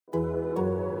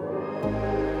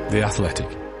The Athletic.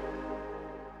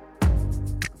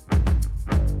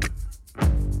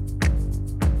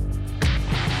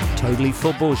 Totally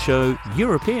Football Show,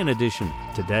 European edition.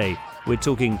 Today, we're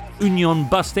talking Union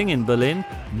busting in Berlin,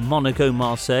 Monaco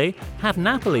Marseille, have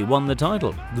Napoli won the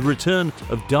title, the return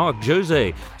of Dark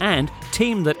Jose, and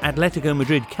team that Atletico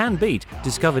Madrid can beat,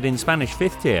 discovered in Spanish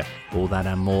fifth tier. All that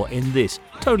and more in this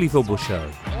Totally Football Show.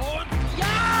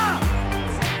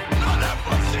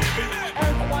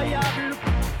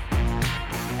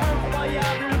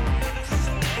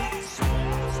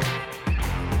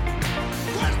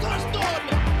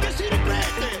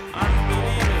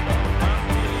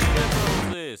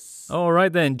 All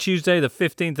right then, Tuesday the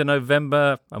 15th of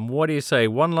November, and what do you say?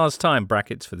 One last time,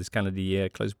 brackets for this calendar year,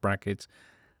 close brackets.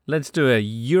 Let's do a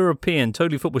European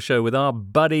Totally Football Show with our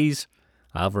buddies,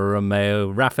 Alvaro Romeo,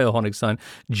 Raphael Honigstein,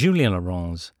 Julien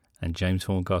Laurens, and James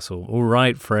Horncastle. All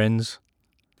right, friends.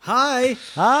 Hi.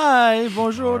 Hi.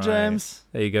 Bonjour, Right. James.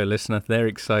 There you go, listener. They're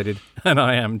excited, and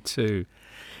I am too.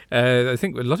 I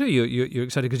think a lot of you're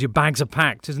excited because your bags are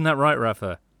packed. Isn't that right,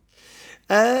 Rafa?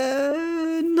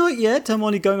 Not yet. I'm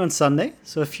only going on Sunday,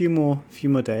 so a few more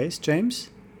days, James.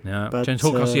 Yeah, But, James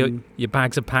Horncastle, your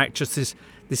bags are packed. Just this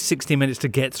 60 minutes to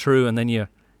get through, and then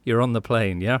you're on the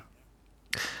plane. Yeah.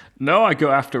 No, I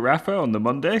go after Rafa on the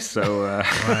Monday, so...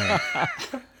 Right.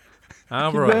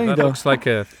 All Keep right, going, that though. looks like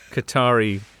a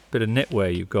Qatari bit of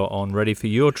knitwear you've got on, ready for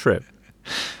your trip.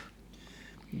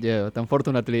 Yeah, but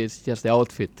unfortunately it's just the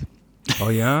outfit. Oh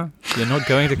yeah, you're not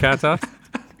going to Qatar?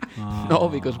 No,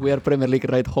 because we are Premier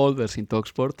League right holders in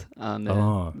TalkSport, and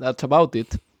that's about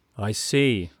it. I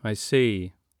see.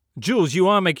 Jules, you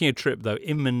are making a trip though,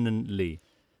 imminently.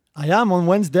 I am on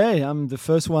Wednesday. I'm the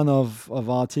first one of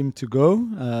our team to go,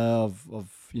 of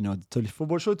the Totally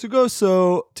Football Show to go.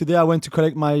 So today I went to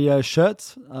collect my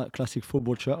shirt, classic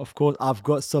football shirt. Of course, I've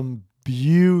got some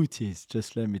beauties,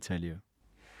 just let me tell you.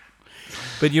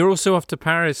 But you're also off to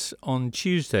Paris on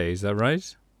Tuesday, is that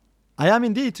right? I am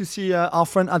indeed to see our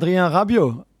friend Adrien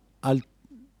Rabiot. I'll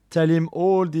tell him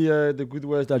all the good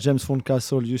words that James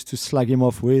Horncastle used to slag him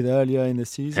off with earlier in the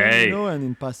season, Hey. and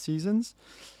in past seasons.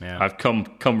 Yeah. I've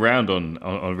come round on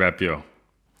Rabiot.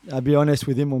 I'll be honest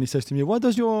with him when he says to me, "What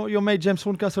does your mate James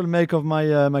Horncastle make of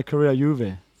my career at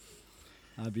Juve?"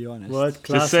 I'll be honest. World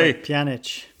class say- like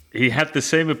Pjanic. He had the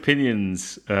same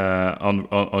opinions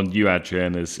on you,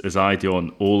 Adrian, as I do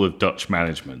on all of Dutch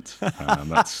management.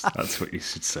 That's what you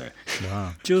should say.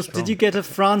 Wow. Jules, did you get a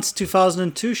France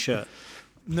 2002 shirt?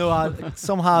 No,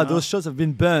 somehow those shirts have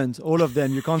been burned. All of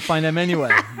them. You can't find them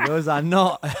anywhere. Those are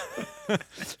not What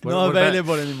not about-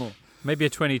 available anymore. Maybe a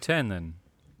 2010 then.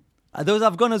 Those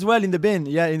have gone as well in the bin.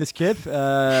 Yeah, in the skip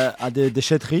at the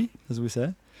déchetterie, as we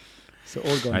say. So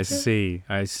all gone. I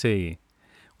see.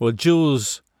 Well,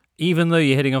 Jules, even though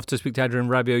you're heading off to speak to Adrien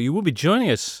Rabiot, you will be joining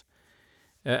us,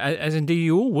 as indeed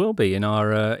you all will be, in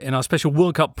our special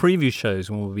World Cup preview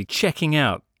shows, when we'll be checking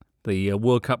out the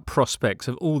World Cup prospects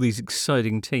of all these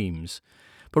exciting teams.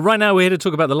 But right now we're here to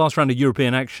talk about the last round of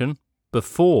European action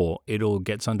before it all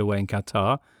gets underway in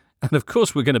Qatar. And of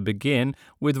course we're going to begin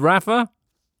with Rafa,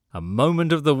 a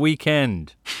moment of the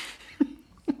weekend.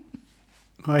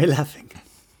 Why are you laughing?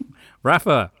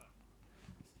 Rafa,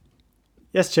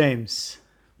 Yes, James.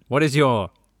 what is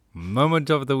your moment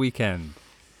of the weekend?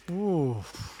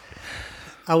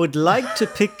 I would like to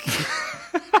pick...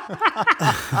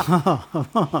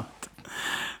 I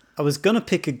was going to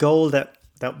pick a goal that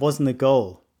wasn't a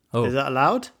goal. Oh. Is that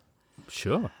allowed?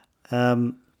 Sure.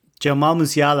 Jamal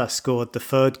Musiala scored the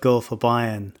third goal for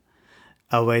Bayern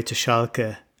away to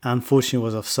Schalke. Unfortunately, it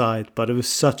was offside, but it was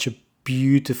such a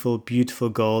beautiful, beautiful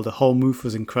goal. The whole move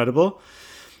was incredible.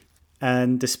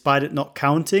 And despite it not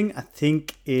counting, I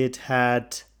think it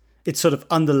sort of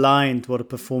underlined what a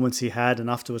performance he had. And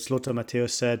afterwards, Lothar Matthäus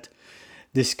said,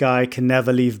 this guy can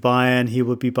never leave Bayern. He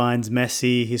would be Bayern's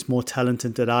Messi. He's more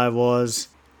talented than I was.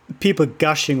 People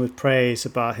gushing with praise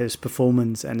about his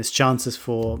performance and his chances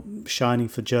for shining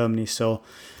for Germany. So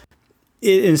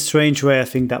in a strange way, I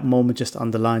think that moment just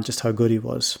underlined just how good he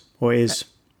was, or is,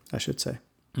 I should say.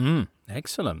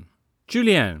 Excellent.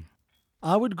 Julien.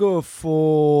 I would go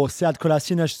for Sead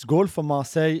Kolasinac's goal for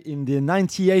Marseille in the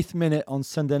 98th minute on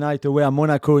Sunday night away at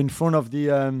Monaco in front of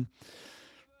the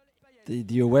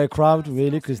away crowd,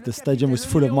 really, because the stadium was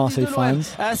full of Marseille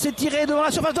fans. C'est tiré devant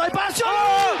la surface de réparation.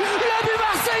 Le but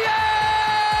marseillais.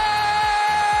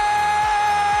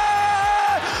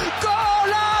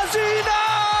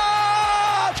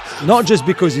 Kolasinac. Not just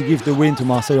because he gave the win to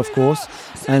Marseille, of course,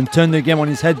 and turned the game on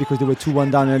his head because they were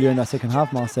 2-1 down earlier in that second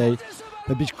half, Marseille.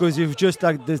 But because you've just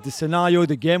like there's the scenario,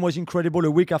 the game was incredible.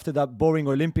 A week after that boring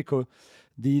Olympico,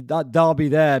 that derby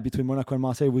there between Monaco and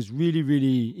Marseille was really,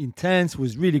 really intense,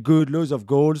 was really good, loads of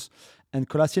goals. And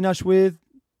Kolasinac with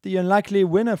the unlikely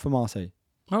winner for Marseille.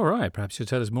 All right, perhaps you'll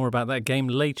tell us more about that game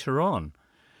later on.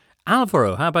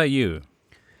 Alvaro, how about you?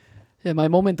 Yeah, my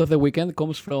moment of the weekend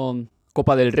comes from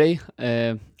Copa del Rey.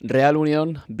 Real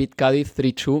Union beat Cádiz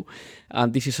 3-2,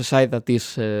 and this is a side that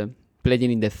is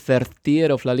playing in the third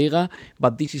tier of La Liga,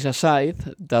 but this is a side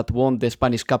that won the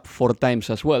Spanish Cup 4 times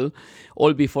as well,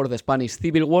 all before the Spanish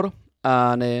Civil War,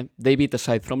 and they beat a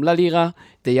side from La Liga.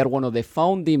 They are one of the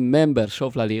founding members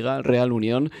of La Liga, Real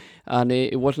Union, and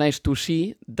it was nice to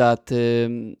see that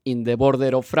in the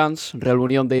border of France, Real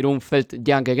Union de Irún felt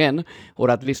young again,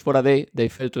 or at least for a day, they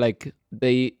felt like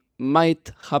they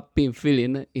might have been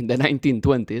feeling in the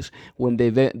 1920s when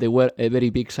they were a very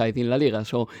big side in La Liga,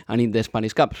 and in the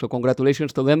Spanish Cup. So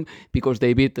congratulations to them because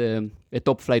they beat a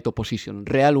top flight opposition,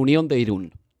 Real Unión de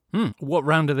Irún. What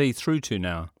round are they through to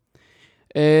now?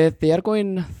 They are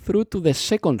going through to the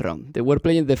second round. They were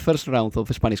playing the first round of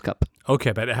the Spanish Cup.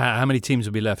 Okay, but how many teams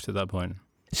will be left at that point?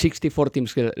 64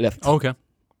 teams left. Okay.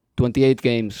 28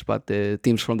 games, but the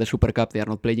teams from the Super Cup, they are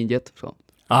not playing yet. So.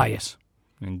 Yes.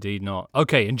 Indeed not.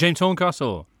 Okay, and James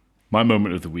Horncastle? My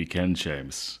moment of the weekend,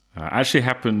 James, actually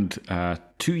happened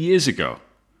 2 years ago.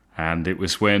 And it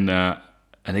was when an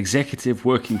executive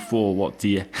working for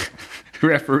the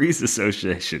Referees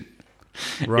Association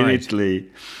in Italy,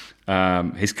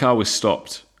 his car was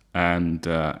stopped and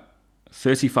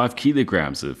 35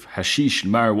 kilograms of hashish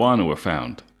and marijuana were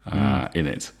found in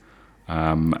it.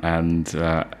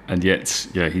 And yet,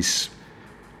 he's...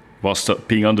 whilst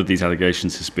being under these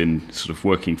allegations, has been sort of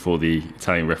working for the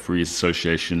Italian Referees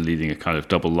Association, leading a kind of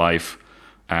double life,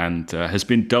 and has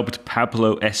been dubbed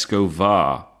Pablo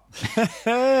Escobar.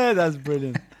 That's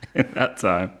brilliant. In that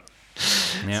time.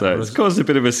 Yeah, so it's caused a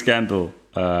bit of a scandal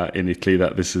in Italy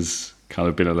that this has kind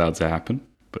of been allowed to happen.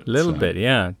 A little bit,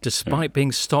 yeah. Despite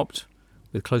being stopped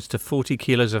with close to 40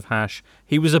 kilos of hash,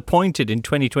 he was appointed in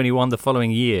 2021, the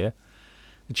following year,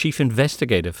 the chief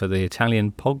investigator for the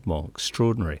Italian Pogmo.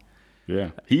 Extraordinary.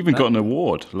 Yeah, he even got an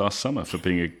award last summer for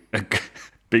being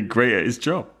being great at his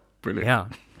job. Brilliant. Yeah.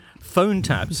 Phone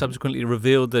Tap subsequently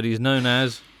revealed that he's known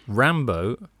as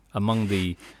Rambo among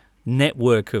the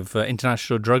network of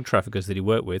international drug traffickers that he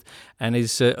worked with, and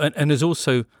is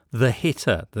also the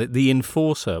hitter, the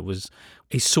enforcer.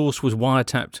 His source was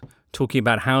wiretapped talking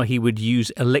about how he would use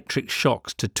electric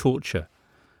shocks to torture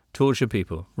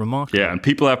people. Remarkable. Yeah, and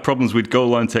people have problems with goal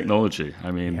line technology.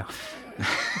 I mean... Yeah.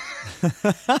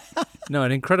 No,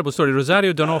 an incredible story.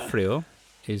 Rosario D'Onofrio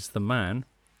is the man.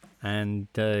 And,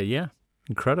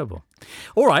 incredible.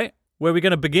 All right, where are we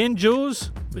going to begin,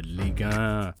 Jules? With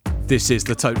Liga. This is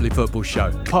the Totally Football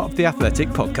Show, part of the Athletic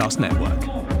Podcast Network.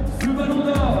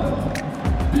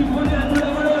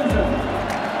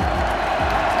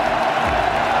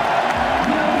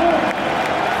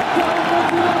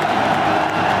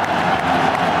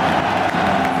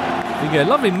 A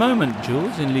lovely moment,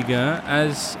 Jules, in Ligue 1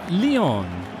 as Lyon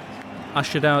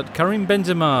ushered out Karim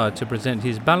Benzema to present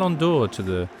his Ballon d'Or to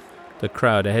the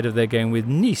crowd ahead of their game with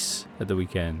Nice at the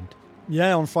weekend.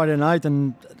 Yeah, on Friday night,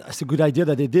 and that's a good idea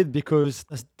that they did, because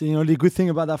that's the only good thing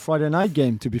about that Friday night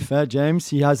game, to be fair, James.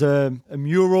 He has a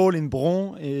mural in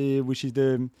Bron, which is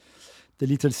the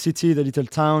little city, the little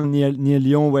town near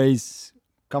Lyon where he's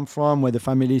come from, where the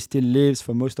family still lives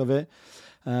for most of it.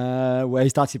 Where he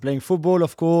started playing football,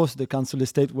 of course, the council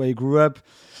estate where he grew up.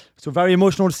 So very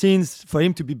emotional scenes for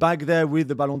him to be back there with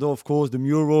the Ballon d'Or, of course, the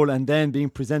mural, and then being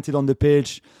presented on the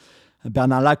pitch.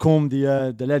 Bernard Lacombe,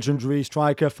 the legendary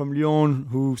striker from Lyon,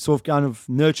 who sort of kind of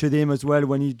nurtured him as well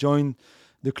when he joined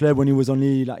the club when he was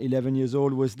only like 11 years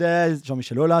old, was there.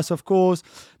 Jean-Michel Aulas, of course.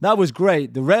 That was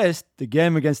great. The rest, the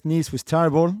game against Nice was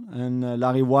terrible, and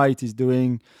Larry White is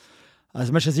doing as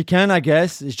much as he can, I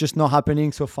guess. It's just not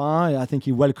happening so far. I think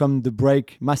he welcomed the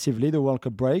break massively, the World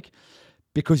Cup break,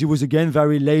 because he was, again,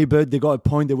 very laboured. They got a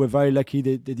point. They were very lucky.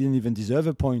 They didn't even deserve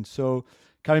a point. So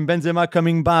Karim Benzema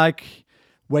coming back,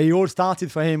 where he all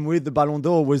started for him with the Ballon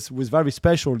d'Or, was very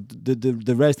special.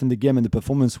 The rest in the game and the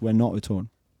performance were not at all.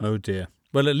 Oh, dear.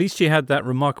 Well, at least you had that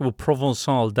remarkable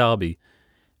Provençal derby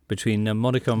between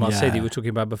Monaco and Marseille that we were talking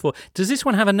about before. Does this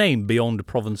one have a name beyond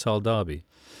Provençal derby?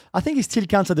 I think it still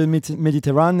counts as the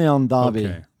Mediterranean derby.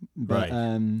 Okay. But,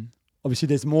 right. Obviously,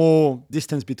 there's more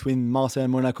distance between Marseille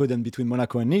and Monaco than between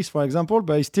Monaco and Nice, for example.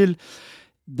 But it's still,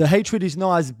 the hatred is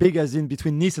not as big as in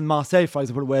between Nice and Marseille, for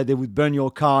example, where they would burn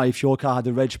your car if your car had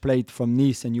a reg plate from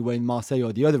Nice and you were in Marseille,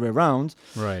 or the other way around.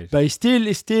 Right. But it's still.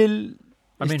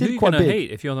 I mean, who are you going to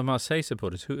hate if you're the Marseille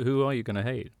supporters? Who are you going to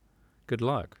hate? Good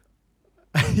luck.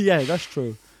 Yeah, that's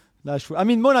true. That's true. I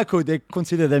mean, Monaco, they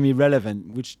consider them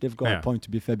irrelevant, which they've got a point, to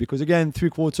be fair, because again,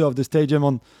 3/4 of the stadium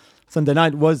on Sunday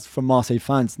night was from Marseille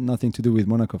fans, nothing to do with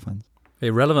Monaco fans.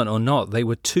 Irrelevant or not, they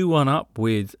were 2-1 up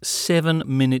with 7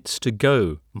 minutes to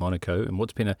go, Monaco, in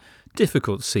what's been a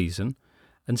difficult season,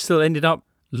 and still ended up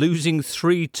losing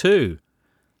 3-2.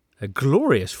 A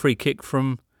glorious free kick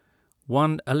from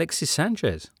one Alexis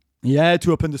Sanchez. Yeah,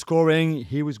 to open the scoring,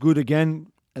 he was good again.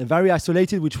 Very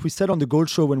isolated, which we said on the goal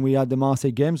show when we had the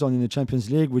Marseille games on in the Champions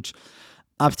League, which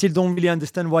I still don't really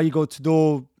understand why Igor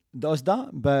Tudor does that,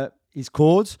 but he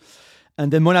scored.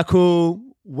 And then Monaco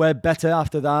were better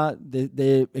after that.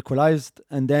 They equalized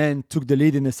and then took the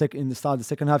lead in the start of the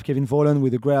second half. Kevin Volland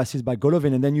with a great assist by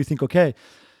Golovin. And then you think, okay,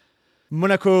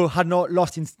 Monaco had not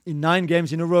lost in 9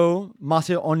 games in a row.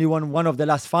 Marseille only won one of the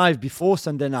last 5 before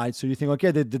Sunday night. So you think,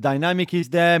 okay, the dynamic is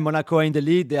there. Monaco are in the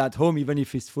lead. They're at home, even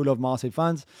if it's full of Marseille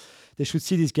fans. They should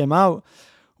see this game out.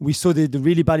 We saw the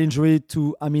really bad injury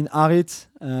to Amin Harit,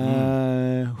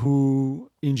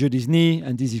 who injured his knee,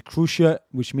 and this is crucial,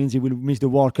 which means he will miss the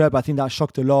World Cup. I think that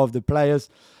shocked a lot of the players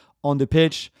on the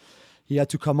pitch. He had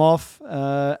to come off,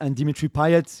 and Dimitri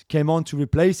Payet came on to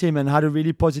replace him and had a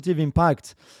really positive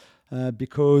impact.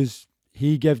 Because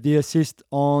he gave the assist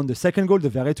on the second goal, the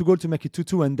Verretou goal, to make it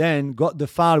 2-2, and then got the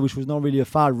foul, which was not really a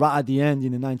foul, right at the end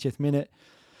in the 90th minute,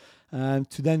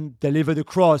 to then deliver the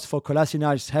cross for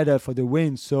Kolasinac's header for the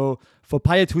win. So for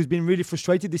Payet, who's been really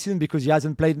frustrated this season because he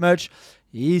hasn't played much,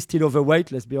 he's still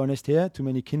overweight, let's be honest here. Too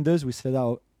many kinders, we say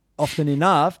that often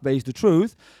enough, but it's the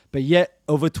truth. But yet,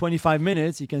 over 25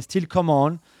 minutes, he can still come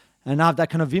on and have that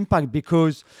kind of impact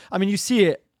because, I mean, you see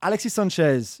it, Alexis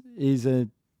Sanchez is a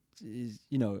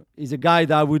guy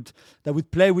that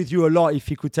would play with you a lot if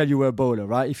he could tell you were a bowler,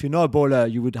 right? If you're not a bowler,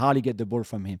 you would hardly get the ball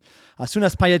from him. As soon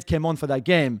as Payet came on for that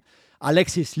game,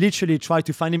 Alexis literally tried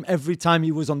to find him every time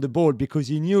he was on the ball because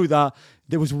he knew that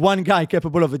there was one guy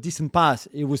capable of a decent pass.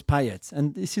 It was Payet.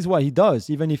 And this is what he does,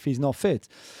 even if he's not fit.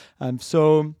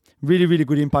 So really, really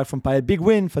good impact from Payet. Big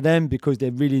win for them because they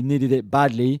really needed it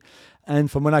badly. And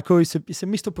for Monaco, it's a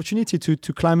missed opportunity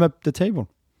to climb up the table.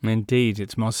 Indeed,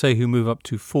 it's Marseille who move up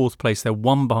to 4th place. They're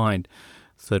 1 behind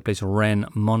 3rd place Rennes.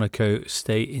 Monaco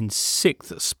stay in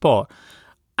 6th spot.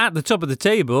 At the top of the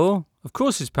table, of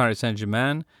course, it's Paris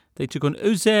Saint-Germain. They took on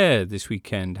Auxerre this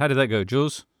weekend. How did that go,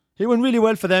 Jules? It went really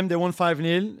well for them. They won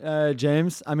 5-0,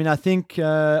 James. I mean, I think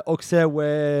Auxerre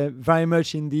were very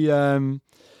much in the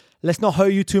let's not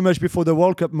hurt you too much before the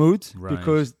World Cup mood, right,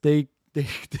 because they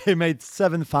made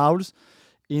 7 fouls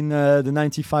in the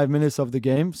 95 minutes of the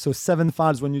game. So 7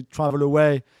 fouls when you travel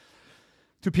away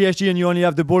to PSG and you only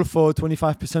have the ball for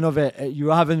 25% of it. You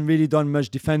haven't really done much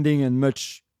defending and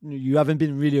you haven't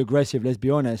been really aggressive, let's be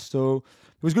honest. So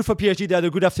it was good for PSG. They had a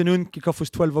good afternoon. Kickoff was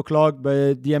 12 o'clock,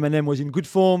 but the M&M was in good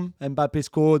form. Mbappe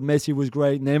scored. Messi was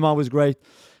great. Neymar was great.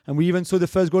 And we even saw the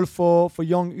first goal for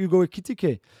young Hugo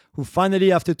Ekitike, who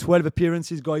finally, after 12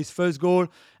 appearances, got his first goal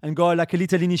and got like a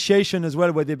little initiation as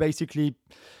well, where they basically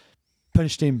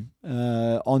punched him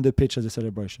on the pitch as a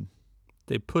celebration.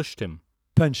 They pushed him.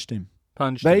 Punched him.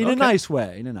 But in a nice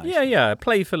way. Yeah,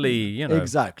 playfully, you know.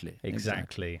 Exactly.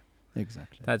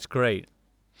 That's great.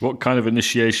 What kind of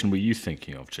initiation were you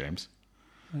thinking of, James?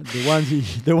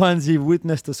 The ones he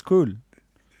witnessed at school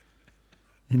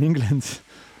in England.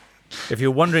 If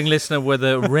you're wondering, listener,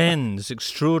 whether Rennes'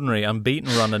 extraordinary unbeaten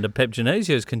run under Pep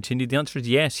Genesio has continued, the answer is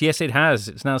yes. Yes, it has.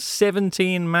 It's now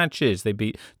 17 matches. They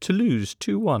beat Toulouse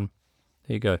 2-1.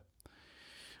 There you go.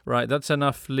 Right, that's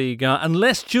enough Liga.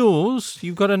 Unless, Jules,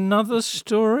 you've got another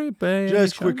story, babe.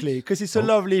 Just quickly, because it's a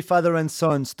lovely father and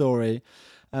son story.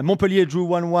 Montpellier drew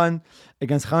 1-1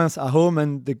 against Reims at home,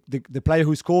 and the player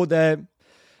who scored their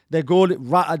goal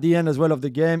right at the end as well of the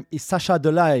game is Sacha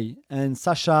Delay. And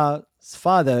Sacha's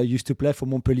father used to play for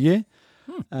Montpellier,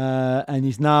 and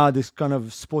he's now this kind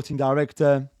of sporting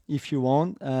director, if you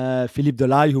want. Philippe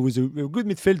Delay, who was a good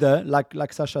midfielder,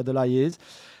 like Sacha Delay is.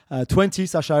 20,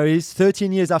 Sacha is.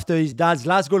 13 years after his dad's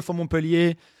last goal for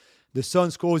Montpellier, the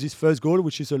son scores his first goal,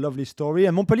 which is a lovely story.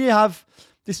 And Montpellier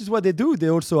this is what they do. They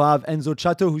also have Enzo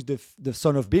Chateau, who's the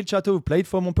son of Bill Chateau, who played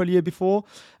for Montpellier before.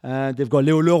 They've got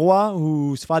Léo Leroy,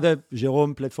 whose father,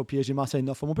 Jérôme, played for PSG Marseille,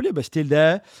 not for Montpellier, but still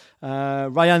there.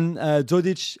 Ryan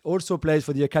Zodic also plays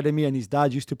for the academy, and his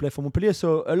dad used to play for Montpellier.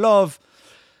 So a lot of,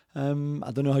 I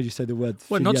don't know how you say the word.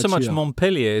 Well, not so much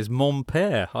Montpellier as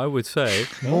Montpère, I would say.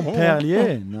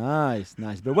 Montpellier, nice.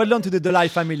 But well done to the Delay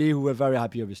family, who were very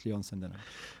happy, obviously, on Sunday night.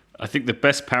 I think the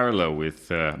best parallel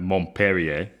with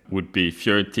Montpellier would be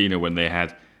Fiorentina when they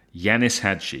had Yanis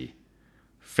Hadji,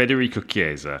 Federico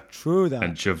Chiesa,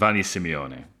 and Giovanni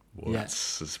Simeone. Well, Yeah.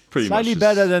 that's pretty Slightly much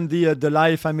better than the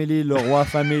Lai family, Leroy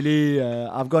family.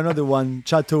 I've got another one,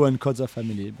 Chateau and Koza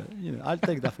family. But I'll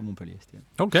take that for Montpellier still.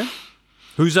 Okay.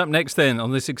 Who's up next then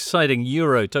on this exciting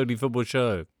Euro Totally Football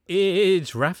show?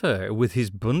 It's Rafa with his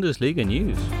Bundesliga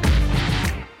news.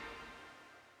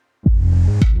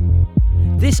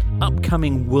 This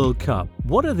upcoming World Cup,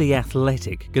 what are the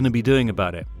Athletic going to be doing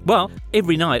about it? Well,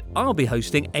 every night I'll be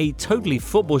hosting a Totally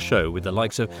Football show with the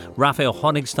likes of Raphael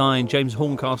Honigstein, James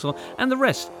Horncastle and the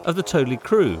rest of the Totally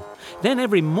crew. Then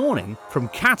every morning from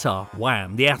Qatar,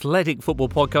 wham, the Athletic Football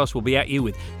Podcast will be at you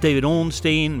with David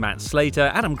Ornstein, Matt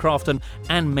Slater, Adam Crafton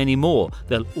and many more.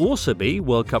 There'll also be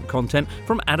World Cup content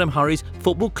from Adam Hurrey's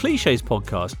Football Clichés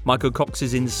podcast, Michael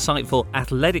Cox's insightful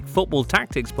Athletic Football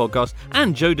Tactics podcast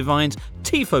and Joe Devine's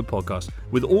Tifo podcast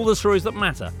with all the stories that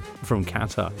matter from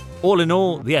Qatar. All in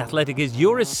all, The Athletic is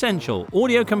your essential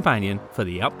audio companion for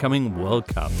the upcoming World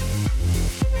Cup.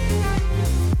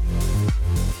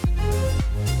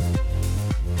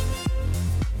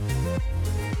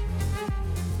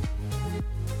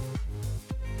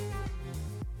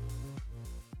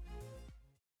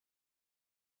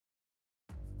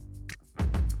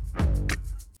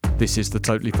 This is the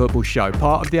Totally Football Show,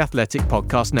 part of the Athletic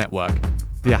Podcast Network.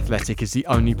 The Athletic is the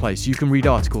only place you can read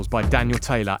articles by Daniel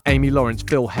Taylor, Amy Lawrence,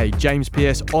 Phil Hay, James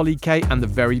Pearce, Ollie Kay and the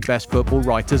very best football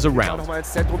writers around. Nochmal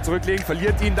ins Zentrum zurücklegen,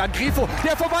 verliert ihn dann Grifo,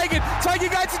 der vorbeigeht. 2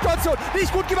 gegen 1 Situation,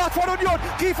 nicht gut gemacht von Union.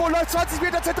 Grifo läuft 20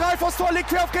 Meter zentral vors Tor, legt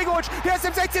quer auf Gregoritsch. Der ist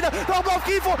im 16er, nochmal auf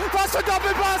Grifo. Was für ein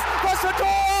Doppelpass, was für ein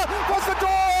Tor, was für ein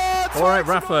Tor. All right,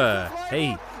 Rafa.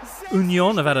 Hey,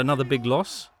 Union have had another big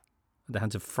loss at the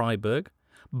hands of Freiburg.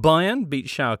 Bayern beat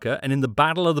Schalke, and in the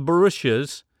battle of the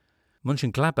Borussias,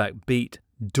 Mönchengladbach beat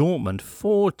Dortmund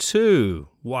 4-2.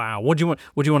 Wow. What do you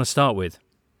want to start with?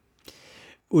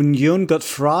 Union got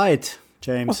fried,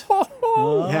 James.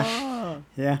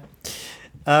 Yeah.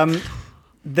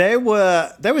 They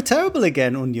were terrible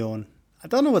again, Union. I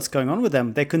don't know what's going on with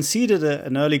them. They conceded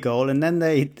an early goal and then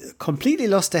they completely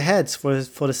lost their heads for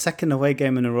the second away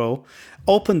game in a row.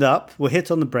 Opened up, were hit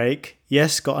on the break.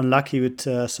 Yes, got unlucky with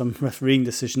some refereeing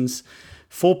decisions.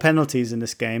 4 penalties in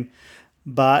this game.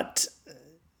 But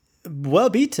well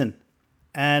beaten.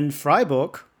 And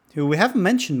Freiburg, who we haven't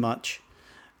mentioned much,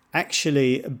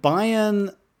 actually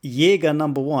Bayern Jäger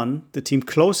number 1, the team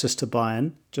closest to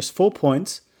Bayern, just 4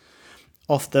 points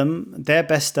off them. Their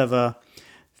best ever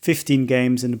 15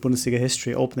 games in the Bundesliga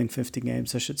history, opening 15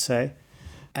 games, I should say.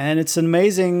 And it's an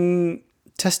amazing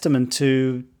testament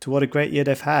to what a great year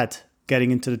they've had, getting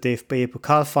into the DFB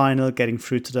Pokal final, getting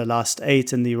through to the last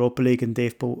 8 in the Europa League and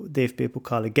DFB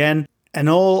Pokal again. And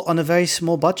all on a very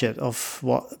small budget of,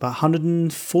 about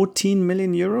 114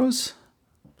 million euros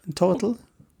in total.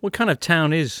 What kind of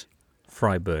town is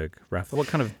Freiburg, Rafa? What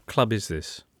kind of club is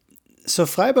this? So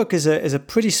Freiburg is a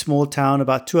pretty small town,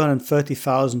 about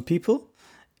 230,000 people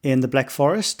in the Black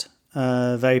Forest.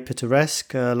 Very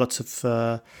picturesque, lots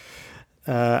of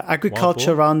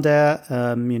agriculture around there,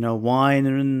 wine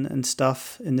and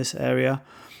stuff in this area.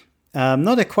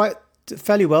 They're quite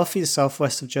fairly wealthy. The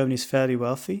southwest of Germany is fairly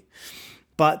wealthy,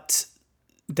 but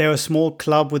they're a small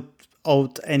club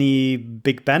without any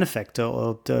big benefactor,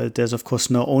 or there's of course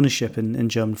no ownership in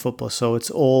German football. So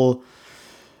it's all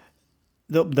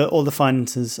the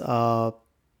finances are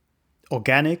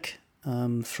organic,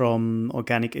 from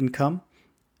organic income,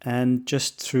 and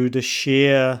just through the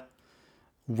sheer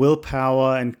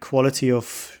willpower and quality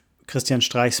of Christian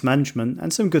Streich's management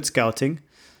and some good scouting,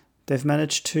 they've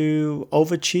managed to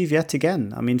overachieve yet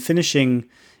again. I mean, finishing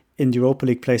in the Europa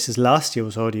League places last year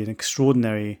was already an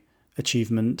extraordinary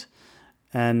achievement,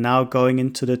 and now going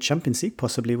into the Champions League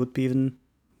possibly would be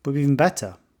even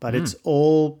better. But it's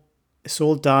all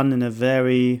done in a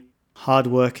very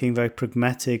hardworking, very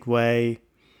pragmatic way.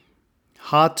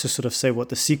 Hard to sort of say what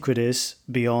the secret is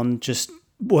beyond just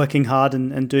working hard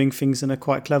and doing things in a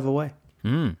quite clever way.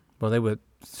 Well, they were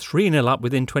 3-0 up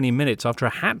within 20 minutes after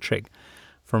a hat-trick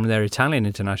from their Italian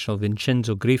international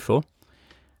Vincenzo Grifo,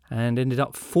 and ended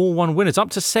up 4-1 winners, up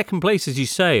to second place, as you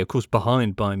say, of course,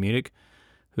 behind Bayern Munich,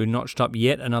 who notched up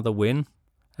yet another win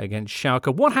against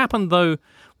Schalke. What happened though to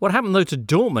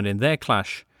Dortmund in their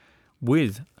clash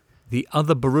with the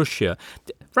other Borussia?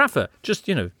 Rafa, just,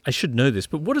 I should know this,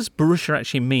 but what does Borussia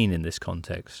actually mean in this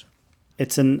context?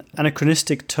 It's an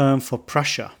anachronistic term for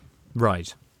Prussia.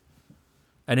 Right.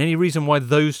 And any reason why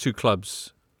those two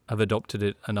clubs have adopted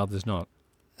it and others not?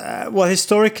 Well,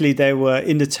 historically, they were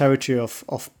in the territory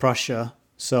of Prussia,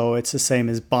 so it's the same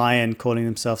as Bayern calling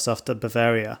themselves after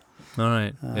Bavaria. All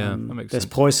right, that makes there's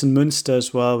sense. Preußen Münster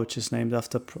as well, which is named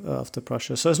after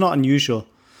Prussia. So it's not unusual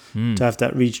to have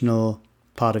that regional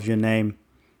part of your name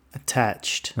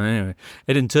attached. Anyway,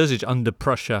 Edin Terzic under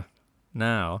pressure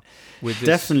now. With this.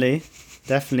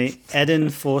 Definitely. Edin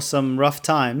for some rough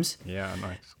times. Yeah,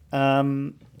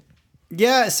 nice.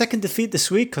 Yeah, second defeat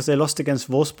this week because they lost against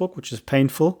Wolfsburg, which is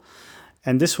painful.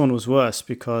 And this one was worse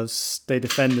because they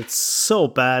defended so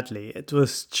badly. It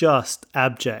was just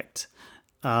abject,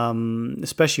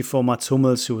 especially for Mats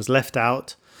Hummels, who was left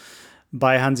out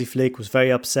by Hansi Flick, was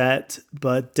very upset,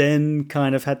 but then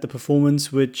kind of had the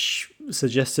performance which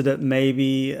suggested that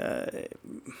maybe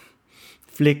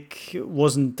Flick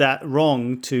wasn't that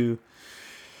wrong to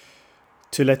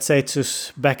let's say, to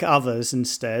back others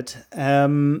instead.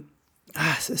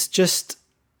 It's just,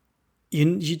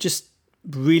 you just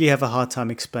really have a hard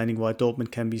time explaining why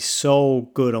Dortmund can be so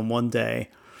good on one day,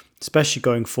 especially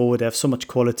going forward. They have so much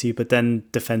quality, but then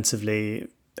defensively,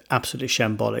 absolutely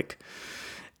shambolic.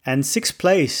 And sixth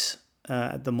place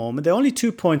at the moment. They're only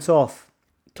 2 points off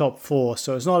top four,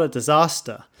 so it's not a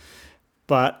disaster.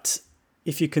 But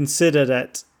if you consider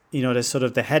that,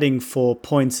 they're heading for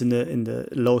points in the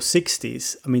low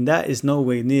 60s, I mean, that is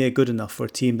nowhere near good enough for a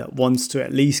team that wants to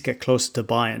at least get closer to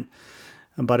Bayern.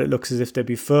 But it looks as if they'll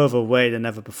be further away than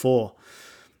ever before,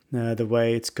 the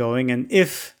way it's going. And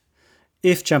if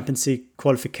Champions League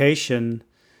qualification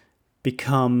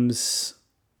becomes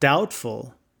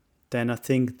doubtful, then I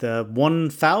think the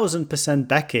 1,000%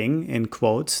 backing, in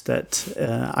quotes, that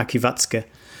Aki Watzke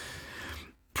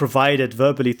provided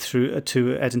verbally to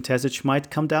Edin Terzic might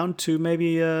come down to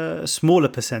maybe a smaller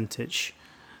percentage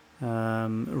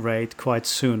rate quite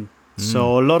soon.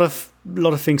 So a lot of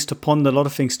things to ponder, a lot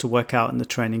of things to work out in the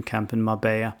training camp in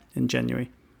Marbella in January.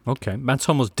 Okay, Mats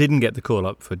Hummels didn't get the call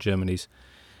up for Germany's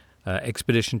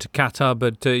expedition to Qatar,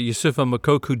 but Youssoufa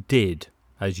Moukoko did,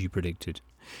 as you predicted.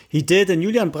 He did, and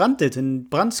Julian Brandt did, and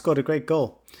Brandt scored a great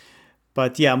goal.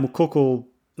 But yeah, Moukoko,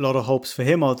 a lot of hopes for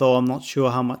him, although I'm not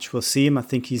sure how much we'll see him. I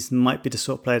think he might be the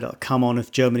sort of player that'll come on if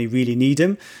Germany really need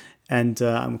him, and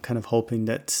I'm kind of hoping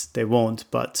that they won't.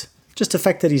 But just the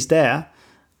fact that he's there,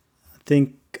 I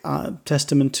think,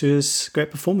 testament to his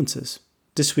great performances.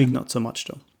 This week, not so much,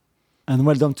 though. And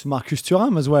well done to Marcus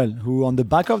Thuram as well, who on the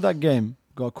back of that game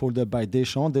got called up by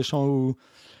Deschamps. Deschamps, who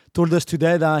told us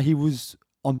today that he was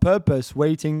on purpose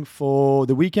waiting for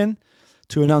the weekend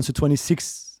to announce a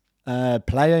 26th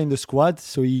player in the squad.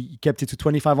 So he kept it to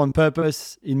 25 on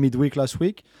purpose in midweek last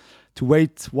week to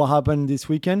wait what happened this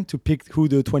weekend to pick who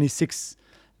the 26th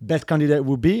best candidate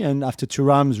would be. And after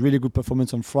Thuram's really good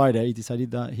performance on Friday, he decided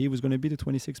that he was going to be the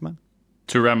 26th man.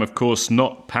 Thuram, of course,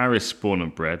 not Paris born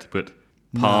and bred, but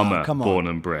Parma born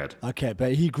and bred. Okay,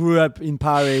 but he grew up in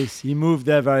Paris. He moved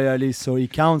there very early, so he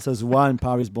counts as one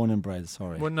Paris born and bred.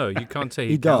 Sorry. Well, no, you can't say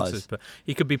he counts does.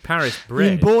 He could be Paris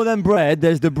bred. In born and bred,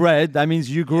 there's the bread. That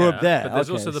means you grew up there. But there's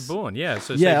also the born, yeah.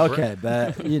 So okay,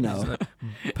 but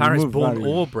Paris born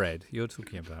or bred, you're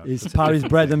talking about. It's Paris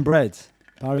bred and bread.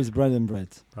 Paris bread and bread.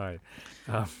 Right.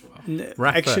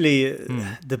 Actually,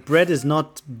 the bread is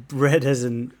not bread as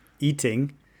in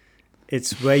eating.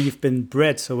 It's where you've been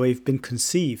bred, so where you've been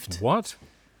conceived. What?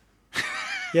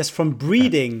 Yes, from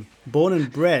breeding, born and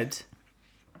bred.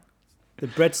 The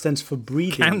bread stands for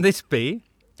breeding. Can this be?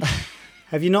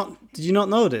 Did you not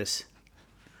know this?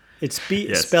 It's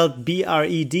spelled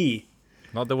B-R-E-D.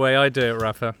 Not the way I do it,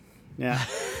 Rafa. Yeah.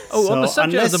 On the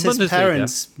subject of the unless his Bundesliga,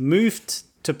 parents moved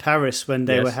to Paris when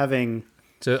they were having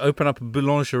to open up a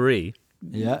boulangerie,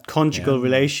 conjugal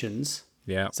relations.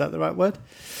 Yeah. Is that the right word?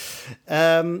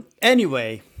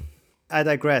 Anyway, I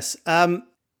digress.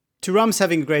 Thuram's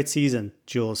having a great season,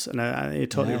 Jules, and you're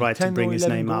totally right to bring his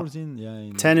name up.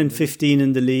 10 and 15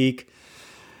 in the league.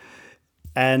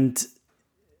 And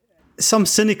some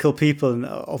cynical people,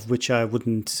 of which I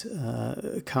wouldn't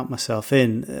count myself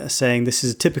in, are saying this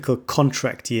is a typical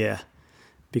contract year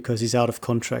because he's out of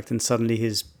contract and suddenly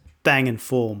he's bang in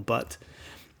form. But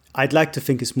I'd like to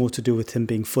think it's more to do with him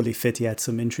being fully fit. He had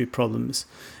some injury problems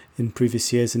in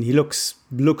previous years, and he looks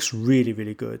really,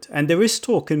 really good. And there is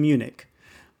talk in Munich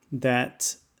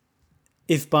that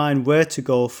if Bayern were to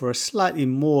go for a slightly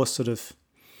more sort of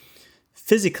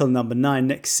physical number 9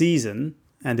 next season,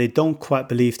 and they don't quite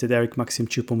believe that Eric Maxim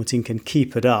Choupo-Moting can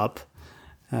keep it up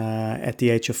at the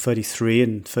age of 33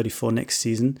 and 34 next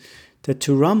season, that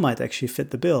Thuram might actually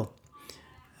fit the bill.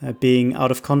 Being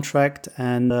out of contract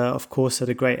and, of course, at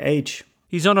a great age.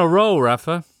 He's on a roll,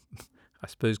 Rafa. I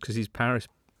suppose because he's Paris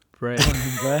bred.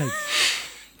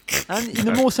 And in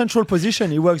a more central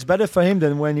position, it works better for him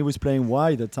than when he was playing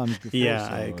wide at times before. Yeah,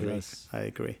 so I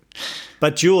agree.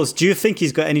 But Jules, do you think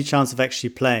he's got any chance of actually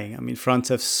playing? I mean, France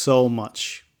have so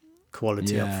much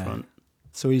quality up front.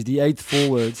 So he's the 8th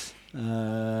forward.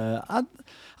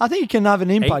 I think he can have an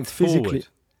impact physically.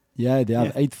 Yeah, they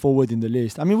have 8 forward in the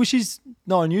list. I mean, which is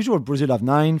not unusual. Brazil have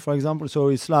 9, for example. So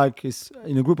it's like it's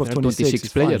in a group of 26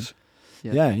 players.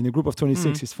 Yeah, in a group of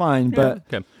 26 is fine. But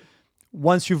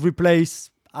once you've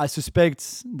replaced, I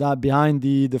suspect that behind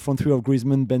the front three of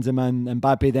Griezmann, Benzema, and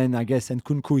Mbappe, then I guess, and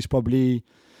Nkunku is probably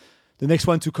the next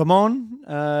one to come on,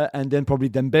 and then probably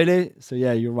Dembele. So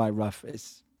yeah, you're right, Raf.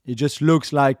 It just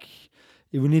looks like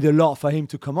it would need a lot for him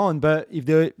to come on. But if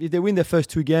they win the first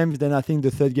 2 games, then I think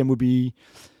the third game would be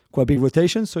quite a big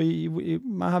rotation. So he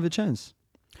might have a chance.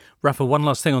 Rafa, one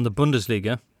last thing on the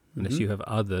Bundesliga, unless you have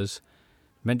others.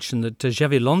 Mentioned that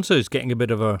Xabi Alonso is getting a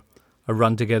bit of a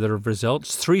run together of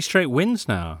results. 3 straight wins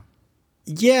now.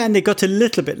 Yeah, and they got a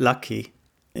little bit lucky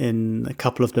in a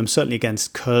couple of them, certainly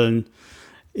against Köln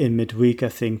in midweek. I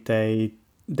think they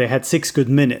had 6 good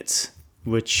minutes,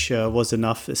 which was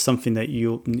enough. It's something that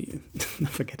you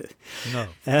forget it. No.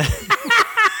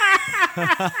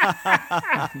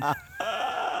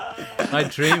 I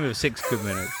dream of 6 good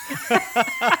minutes.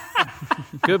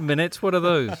 Good minutes, what are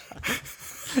those?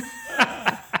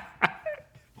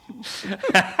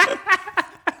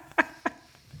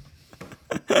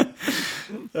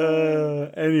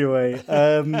 Anyway,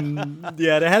 they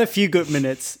had a few good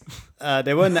minutes.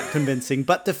 They weren't that convincing,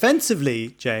 but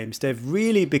defensively, James, they've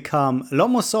really become a lot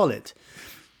more solid.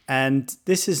 And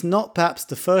this is not perhaps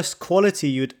the first quality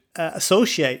you'd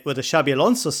associate with a Xabi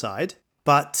Alonso side,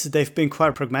 but they've been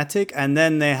quite pragmatic. And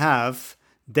then they have,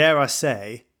 dare I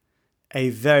say, a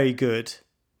very good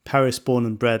Paris-born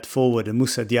and bred forward,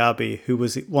 Moussa Diaby, who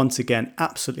was once again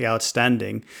absolutely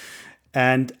outstanding.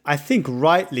 And I think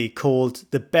rightly called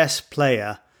the best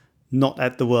player not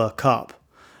at the World Cup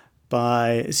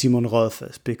by Simon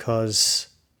Rolfes, because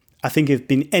I think if it'd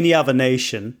been any other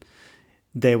nation,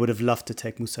 they would have loved to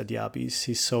take Moussa Diaby.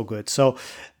 He's so good. So,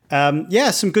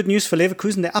 some good news for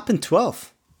Leverkusen. They're up in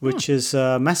 12th, which is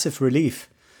a massive relief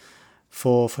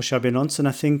for Xabi Alonso, and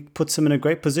I think puts them in a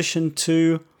great position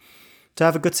to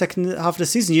have a good second half of the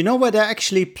season. You know where they're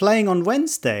actually playing on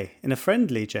Wednesday in a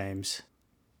friendly, James?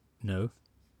 No.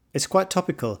 It's quite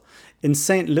topical. In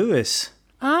St. Louis.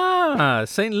 Ah,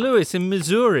 St. Louis in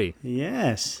Missouri.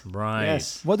 Yes. Right.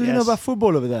 Yes. What do you know about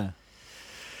football over there?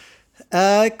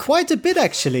 Quite a bit,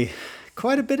 actually.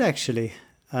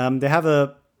 They have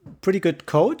a pretty good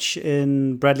coach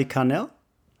in Bradley Carnell,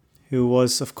 who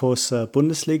was, of course, a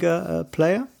Bundesliga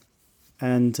player.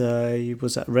 And he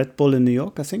was at Red Bull in New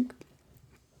York, I think.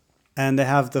 And they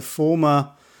have the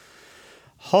former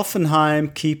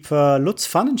Hoffenheim keeper Lutz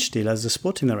Pfannenstiel as the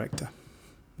sporting director.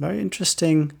 Very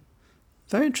interesting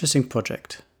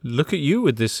project. Look at you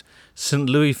with this St.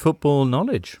 Louis football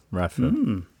knowledge,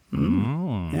 Rafa.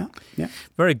 Yeah.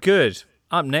 Very good.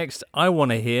 Up next, I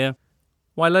want to hear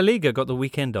why La Liga got the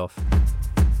weekend off.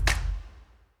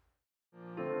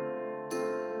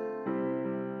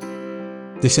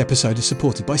 This episode is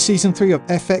supported by Season 3 of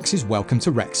FX's Welcome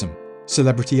to Wrexham.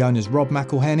 Celebrity owners Rob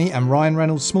McElhenney and Ryan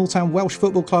Reynolds' small-town Welsh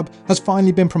football club has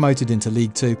finally been promoted into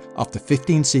League 2 after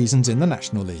 15 seasons in the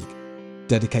National League.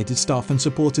 Dedicated staff and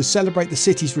supporters celebrate the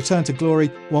city's return to glory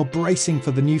while bracing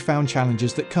for the newfound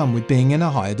challenges that come with being in a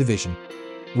higher division.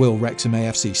 Will Wrexham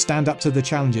AFC stand up to the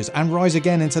challenges and rise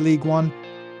again into League 1?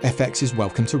 FX's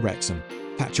Welcome to Wrexham.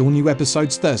 Catch all new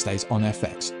episodes Thursdays on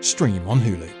FX. Stream on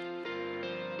Hulu.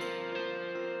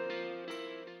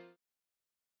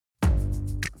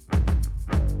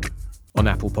 On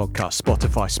Apple Podcasts,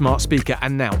 Spotify, Smart Speaker,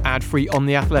 and now ad-free on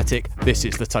The Athletic, this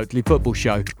is the Totally Football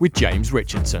Show with James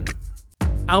Richardson.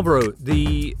 Alvaro,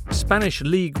 the Spanish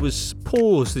League was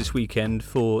paused this weekend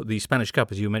for the Spanish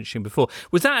Cup, as you were mentioning before.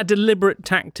 Was that a deliberate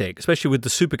tactic, especially with the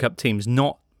Super Cup teams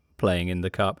not playing in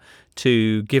the Cup,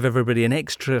 to give everybody an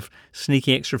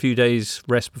sneaky extra few days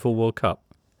rest before World Cup?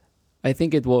 I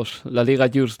think it was. La Liga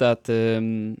used that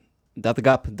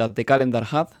gap that the calendar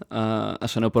had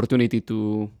as an opportunity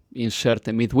to insert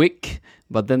a midweek,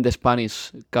 but then the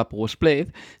Spanish Cup was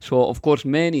played. So, of course,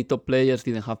 many top players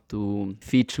didn't have to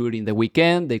feature in the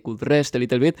weekend. They could rest a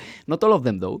little bit. Not all of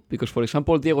them, though, because, for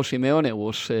example, Diego Simeone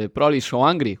was probably so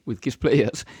angry with his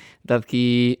players that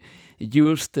he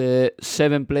used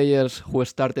 7 players who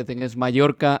started against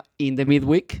Mallorca in the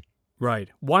midweek. Right.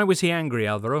 Why was he angry,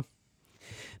 Alvaro?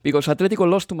 Because Atletico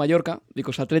lost to Mallorca,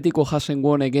 because Atletico hasn't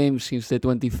won a game since the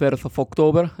 23rd of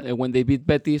October when they beat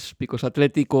Betis, because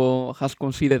Atletico has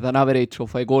conceded an average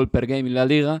of a goal per game in La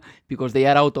Liga, because they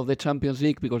are out of the Champions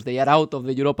League, because they are out of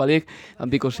the Europa League, and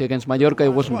because against Mallorca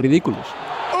it was ridiculous.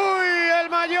 ¡Uy! El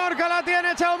Mallorca la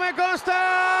tiene Jaume Costa.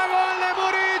 ¡Gol de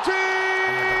Murici!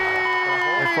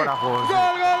 Es fuera de juego.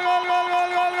 ¡Gol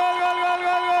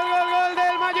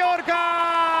del Mallorca!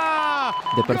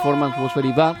 The performance was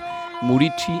very bad.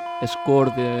 Murici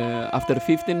scored after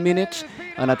 15 minutes,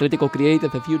 and Atletico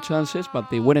created a few chances, but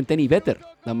they weren't any better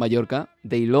than Mallorca.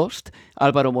 They lost.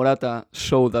 Alvaro Morata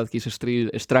showed that he's still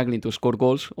struggling to score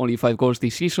goals, only 5 goals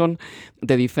this season.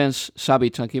 The defense,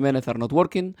 Savic and Jimenez, are not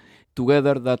working.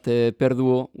 Together, that pair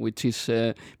duo, which is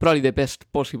probably the best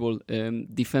possible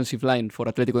defensive line for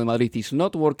Atletico de Madrid, is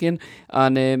not working.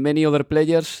 And many other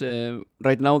players,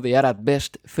 right now, they are at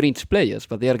best fringe players,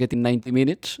 but they are getting 90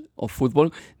 minutes of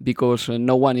football because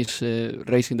no one is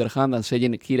raising their hand and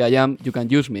saying, here I am, you can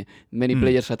use me. Many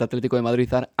players at Atletico de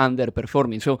Madrid are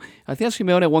underperforming. So I think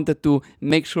Simeone wanted to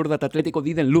make sure that Atletico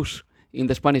didn't lose in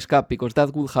the Spanish Cup, because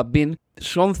that would have been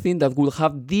something that would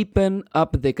have deepened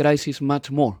up the crisis much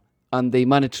more. And they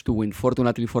managed to win.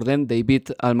 Fortunately for them, they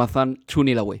beat Almazán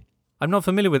 2-0 away. I'm not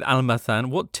familiar with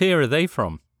Almazán. What tier are they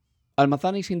from?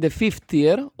 Almazán is in the 5th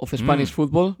tier of Spanish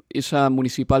football. It's a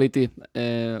municipality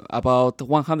about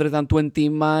 120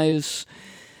 miles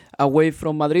away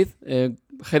from Madrid,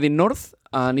 heading north,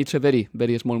 and it's a very,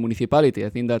 very small municipality. I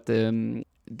think that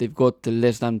they've got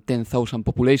less than 10,000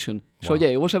 population. So yeah,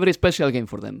 it was a very special game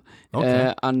for them.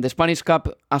 Okay. And the Spanish Cup,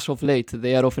 as of late,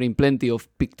 they are offering plenty of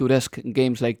picturesque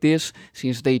games like this,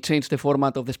 since they changed the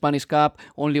format of the Spanish Cup,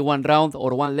 only one round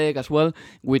or one leg as well,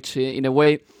 which in a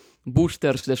way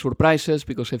boosters the surprises,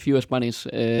 because a few Spanish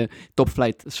top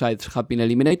flight sides have been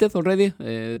eliminated already,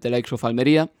 the likes of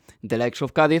Almería, the likes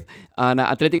of Cádiz, and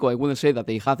Atletico, I wouldn't say that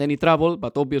they had any trouble,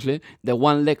 but obviously the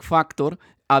one leg factor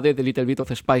added a little bit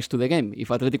of spice to the game. If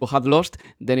Atletico had lost,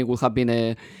 then it would have been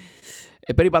a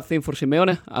very bad thing for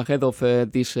Simeone ahead of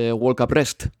this World Cup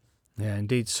rest. Yeah,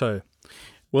 indeed so.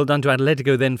 Well done to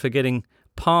Atletico then for getting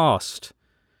past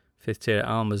 5th tier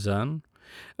Almazán.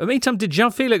 Meantime, did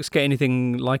João Felix get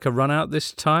anything like a run out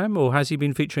this time, or has he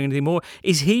been featuring anything more?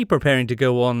 Is he preparing to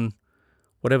go on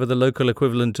whatever the local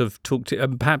equivalent of talk to,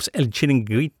 perhaps El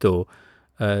Chiringuito,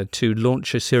 to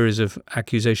launch a series of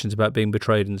accusations about being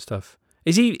betrayed and stuff?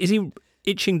 Is he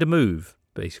itching to move,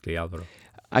 basically, Alvaro?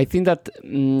 I think that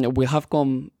we have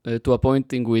come to a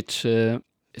point in which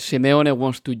Simeone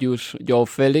wants to use João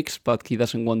Felix, but he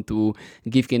doesn't want to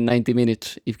give him 90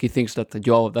 minutes if he thinks that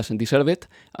João doesn't deserve it.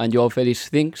 And João Felix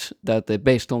thinks that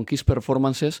based on his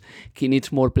performances, he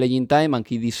needs more playing time and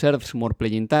he deserves more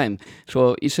playing time.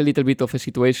 So it's a little bit of a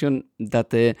situation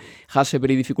that has a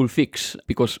very difficult fix,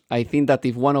 because I think that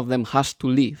if one of them has to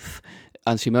leave,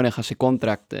 and Simeone has a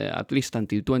contract at least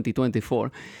until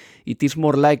 2024, it is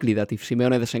more likely that if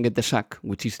Simeone doesn't get the sack,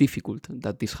 which is difficult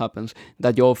that this happens,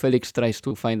 that João Felix tries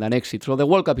to find an exit. So the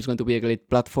World Cup is going to be a great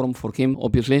platform for him,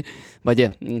 obviously. But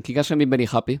yeah, he hasn't been very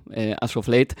happy as of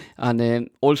late. And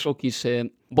also his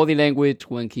body language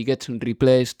when he gets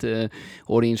replaced,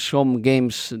 or in some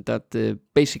games that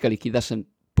basically he doesn't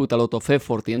put a lot of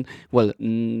effort in, well,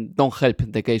 don't help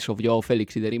the case of João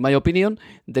Felix either. In my opinion,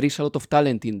 there is a lot of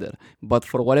talent in there, but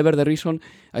for whatever the reason,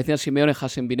 I think Simeone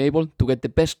hasn't been able to get the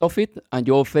best of it, and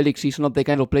João Felix is not the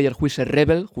kind of player who is a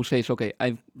rebel, who says, okay,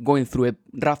 I'm going through a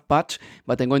rough patch,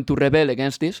 but I'm going to rebel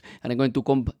against this, and I'm going to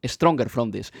come stronger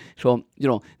from this. So,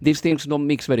 these things don't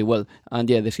mix very well, and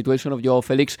yeah, the situation of João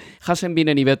Felix hasn't been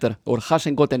any better, or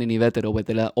hasn't gotten any better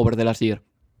over the last year.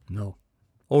 No.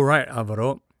 All right,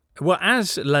 Alvaro. Well,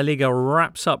 as La Liga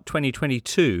wraps up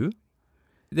 2022,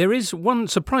 there is one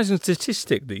surprising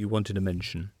statistic that you wanted to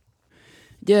mention.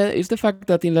 Yeah, it's the fact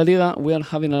that in La Liga we are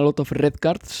having a lot of red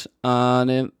cards.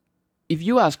 And if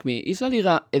you ask me, is La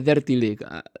Liga a dirty league?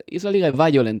 Is La Liga a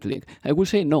violent league? I will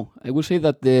say no. I will say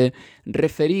that the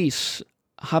referees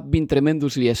have been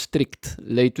tremendously strict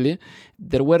lately.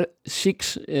 There were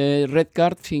 6 red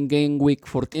cards in game week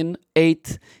 14,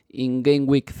 8 in game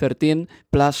week 13,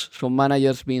 plus some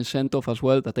managers being sent off as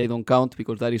well that I don't count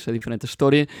because that is a different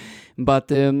story. But,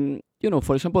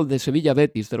 for example, the Sevilla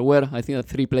Betis, there were, I think,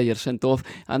 3 players sent off,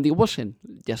 and it wasn't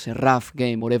just a rough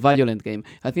game or a violent game.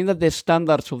 I think that the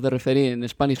standards of the referee in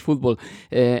Spanish football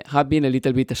have been a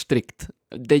little bit strict.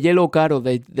 The yellow card, or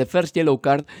the first yellow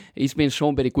card, is being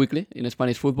shown very quickly in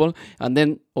Spanish football, and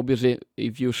then, obviously,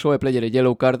 if you show a player a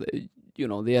yellow card,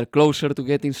 they are closer to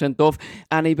getting sent off,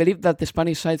 and I believe that the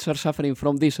Spanish sides are suffering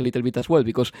from this a little bit as well,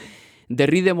 because the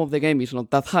rhythm of the game is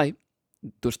not that high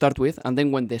to start with, and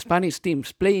then when the Spanish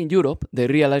teams play in Europe, they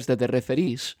realize that the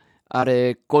referees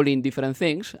are calling different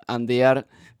things, and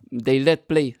they let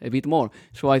play a bit more.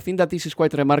 So I think that this is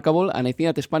quite remarkable, and I think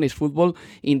that the Spanish football,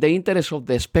 in the interest of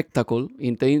the spectacle,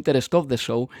 in the interest of the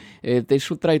show, they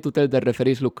should try to tell the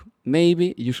referees, look,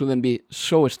 maybe you shouldn't be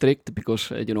so strict,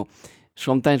 because,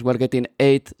 sometimes we're getting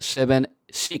 8, 7,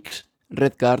 6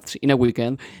 red cards in a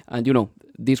weekend, and,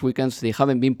 these weekends, they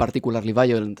haven't been particularly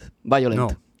violent. No.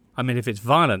 I mean, if it's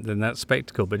violent, then that's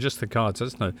spectacle, but just the cards,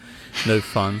 that's no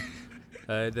fun.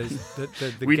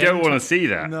 We don't want to see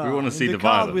that. No, we want to see the card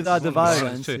violence. without the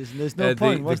violence. There's no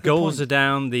point. The What's goals the are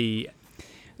down. The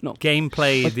No.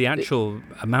 gameplay, the actual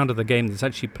amount of the game that's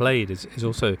actually played is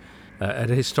also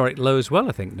at a historic low as well,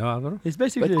 I think. No, Alvaro? It's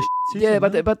basically But- a season, Yeah, no?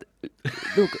 but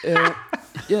look,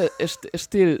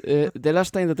 still, the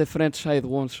last time that the French side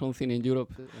won something in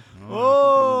Europe.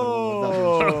 Oh!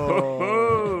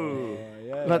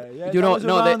 Yeah, But, yeah, you that know, was a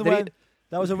no, round the- when-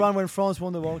 that was a round when France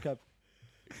won the World Cup.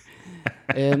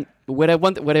 Where I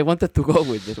wanted to go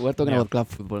with this, we're talking about club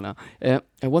football now.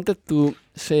 I wanted to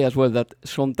say as well that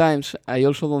sometimes I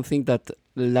also don't think that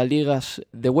La Liga's,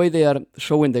 the way they are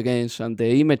showing the games and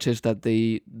the images that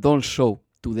they don't show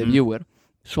to the viewer,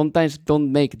 sometimes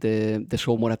don't make the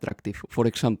show more attractive. For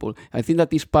example, I think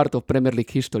that is part of Premier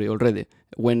League history already,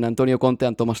 when Antonio Conte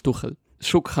and Thomas Tuchel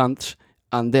shook hands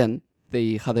and then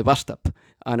they had a bust-up.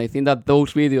 And I think that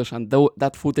those videos and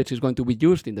that footage is going to be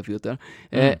used in the future.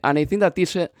 And I think that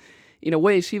is, in a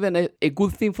way, it's even a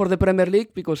good thing for the Premier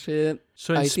League because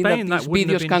So in I Spain, think that that these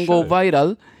wouldn't have videos been can go shown.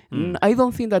 viral. I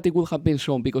don't think that it would have been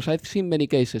shown because I've seen many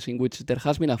cases in which there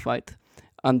has been a fight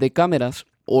and the cameras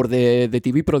or the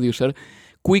TV producer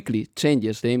quickly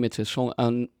changes the images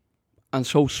and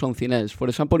shows something else. For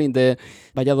example, in the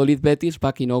Valladolid Betis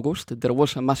back in August, there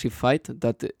was a massive fight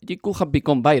that it could have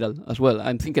become viral as well.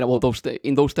 I'm thinking about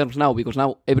in those terms now because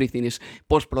now everything is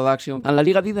post-production. And La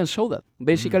Liga didn't show that.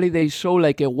 Basically, they show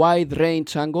like a wide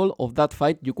range angle of that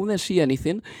fight. You couldn't see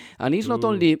anything. And it's not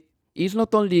only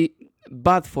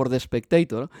bad for the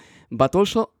spectator, but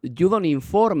also you don't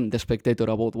inform the spectator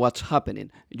about what's happening.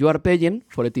 You are paying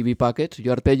for a TV package, you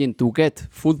are paying to get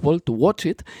football, to watch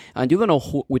it, and you don't know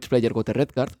which player got a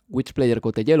red card, which player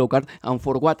got a yellow card, and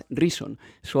for what reason.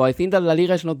 So I think that La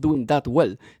Liga is not doing that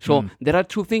well. So there are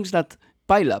two things that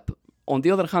pile up. On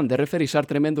the other hand, the referees are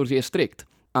tremendously strict,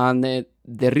 and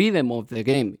the rhythm of the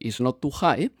game is not too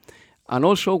high. And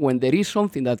also, when there is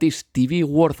something that is TV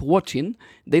worth watching,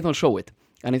 they don't show it.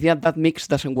 And I think that mix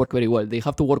doesn't work very well. They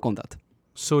have to work on that.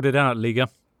 Sort it out, Liga.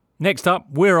 Next up,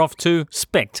 we're off to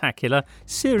spectacular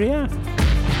Serie A.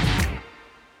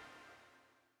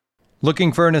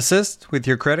 Looking for an assist with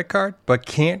your credit card but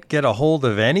can't get a hold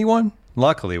of anyone?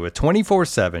 Luckily, with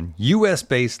 24/7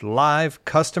 US-based live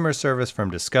customer service from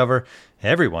Discover,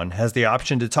 everyone has the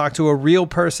option to talk to a real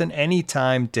person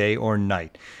anytime, day or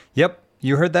night. Yep,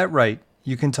 you heard that right.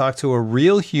 You can talk to a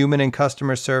real human in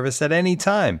customer service at any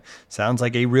time. Sounds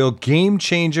like a real game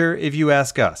changer if you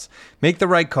ask us. Make the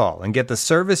right call and get the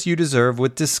service you deserve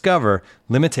with Discover.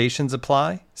 Limitations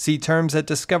apply. See terms at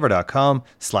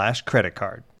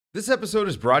discover.com/creditcard. This episode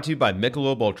is brought to you by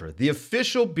Michelob Ultra, the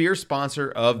official beer sponsor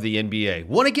of the NBA.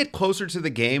 Want to get closer to the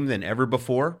game than ever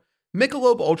before?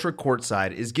 Michelob Ultra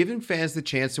Courtside is giving fans the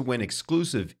chance to win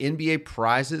exclusive NBA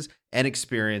prizes and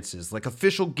experiences like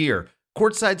official gear,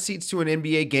 courtside seats to an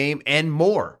NBA game, and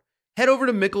more. Head over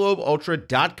to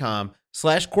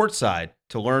MichelobUltra.com/courtside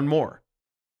to learn more.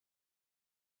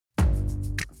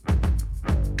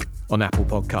 On Apple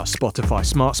Podcasts, Spotify,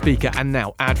 Smart Speaker, and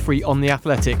now ad-free on The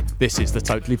Athletic, this is the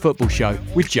Totally Football Show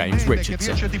with James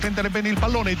Richardson. Riesce a difendere bene il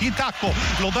pallone di tacco,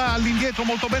 lo dà all'indietro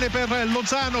molto bene per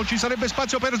Lozano, ci sarebbe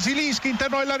spazio per Zilinski,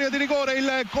 interno dell'area di rigore,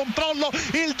 il controllo,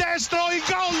 il destro, il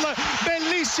gol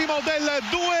bellissimo del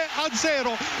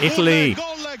 2-0. Italy,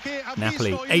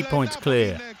 Napoli, 8 points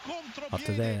clear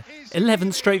after their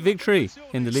 11th straight victory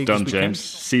in the league. It's done, James.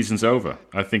 Season's over.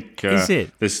 I think is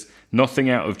it? There's nothing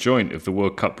out of joint of the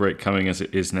World Cup break coming as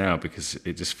it is now because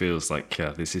it just feels like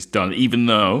this is done. Even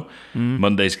though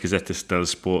Monday's Gazzetta dello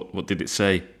Sport, what did it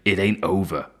say? It ain't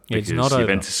over. It's Because not over.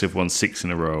 Juventus have won 6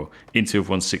 in a row. Inter have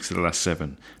won 6 of the last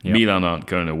 7. Yep. Milan aren't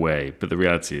going away. But the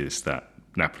reality is that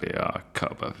Napoli are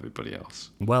cut above everybody else.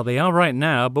 Well, they are right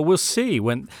now, but we'll see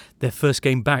when their first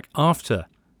game back after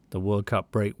the World Cup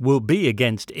break will be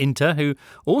against Inter, who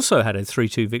also had a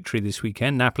 3-2 victory this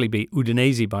weekend. Napoli beat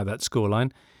Udinese by that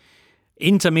scoreline.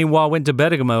 Inter, meanwhile, went to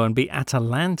Bergamo and beat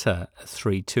Atalanta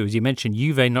 3-2. As you mentioned,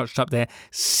 Juve notched up their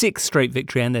 6th straight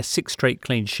victory and their 6th straight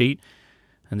clean sheet.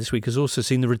 And this week has also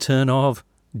seen the return of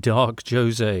Dark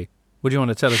Jose. What do you want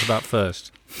to tell us about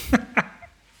first?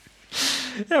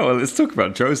 Yeah, well, let's talk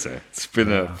about Jose. It's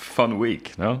been a fun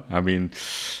week, no? I mean,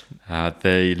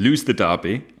 they lose the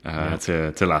derby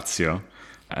to Lazio,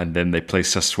 and then they play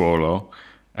Sassuolo,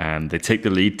 and they take the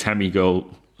lead. Tammy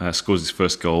scores his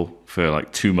first goal for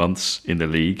like 2 months in the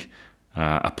league,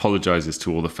 apologises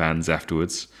to all the fans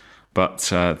afterwards, but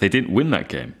they didn't win that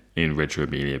game in Reggio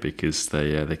Emilia because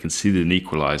they conceded an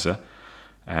equaliser,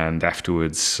 and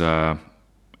afterwards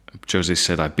Jose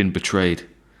said, "I've been betrayed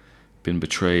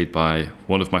by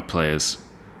one of my players,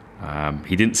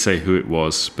 He didn't say who it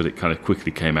was, but it kind of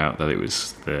quickly came out that it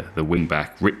was the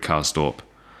wing-back, Rick Karsdorp.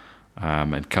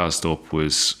 And Karsdorp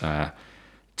was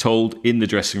told in the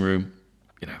dressing room,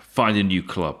 find a new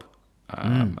club.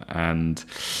 And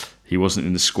he wasn't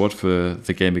in the squad for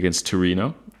the game against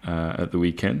Torino at the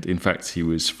weekend. In fact, he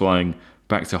was flying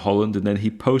back to Holland, and then he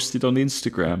posted on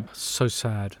Instagram. So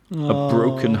sad. A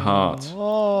broken heart.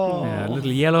 Yeah, a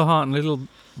little yellow heart and a little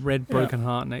red broken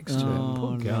heart next to him.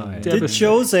 Poor guy. Did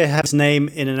Jose have his name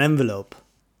in an envelope?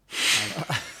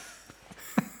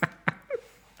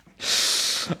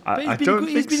 But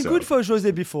he's been good for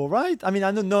Jose before, right? I mean,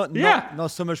 I know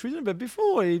not so much reason, but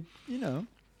before,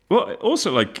 Well,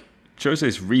 also,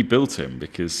 Jose's rebuilt him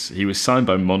because he was signed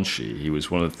by Monchi. He was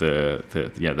one of the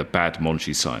bad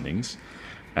Monchi signings.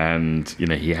 And,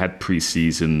 he had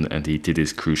pre-season and he did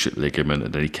his cruciate ligament,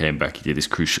 and then he came back, he did his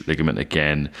cruciate ligament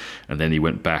again, and then he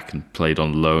went back and played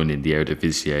on loan in the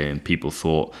Eredivisie, and people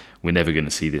thought, we're never going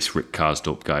to see this Rick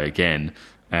Karsdorp guy again.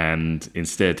 And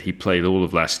instead, he played all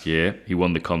of last year. He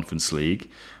won the Conference League.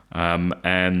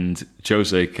 And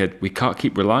Jose said, we can't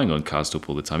keep relying on Karsdorp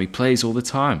all the time. He plays all the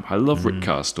time. I love Rick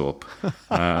Karsdorp.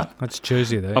 That's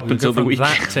Jose, though. Up until the weekend.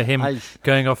 That to him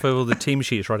going off over all the team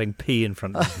sheets, writing P in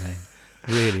front of his name.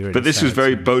 Really, really. But this sad was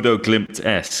very Bodo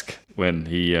Glimt-esque when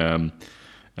he,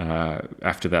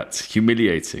 after that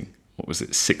humiliating,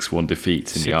 6-1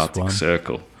 defeat in the Arctic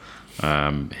Circle,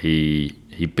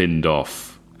 he binned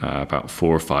off about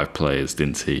 4 or 5 players,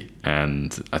 didn't he?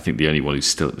 And I think the only one who's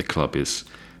still at the club is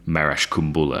Marash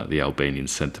Kumbula, the Albanian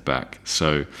centre-back.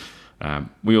 So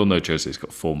we all know Jose's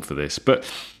got form for this. But,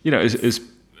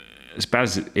 as bad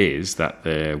as it is that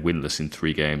they're winless in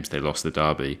 3 games, they lost the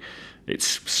derby,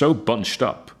 it's so bunched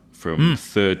up from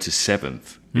 3rd to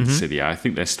 7th in Serie A. I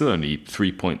think they're still only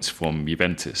 3 points from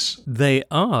Juventus. They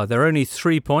are. They're only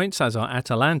 3 points, as are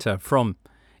Atalanta, from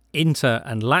Inter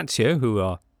and Lazio, who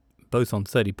are both on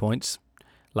 30 points.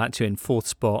 Lazio in 4th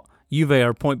spot. Juve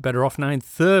are a point better off now in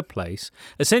 3rd place.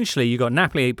 Essentially, you've got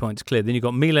Napoli 8 points clear. Then you've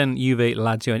got Milan, Juve,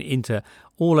 Lazio and Inter,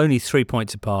 all only 3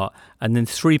 points apart. And then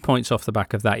 3 points off the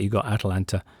back of that, you've got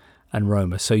Atalanta and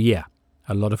Roma. So, yeah,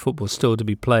 a lot of football still to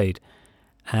be played.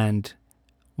 And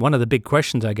one of the big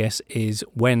questions, I guess, is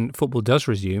when football does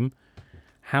resume,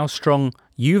 how strong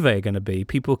Juve are going to be.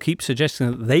 People keep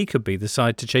suggesting that they could be the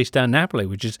side to chase down Napoli,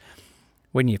 which is,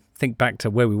 when you think back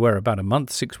to where we were about a month,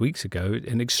 6 weeks ago,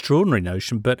 an extraordinary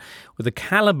notion. But with the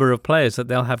calibre of players that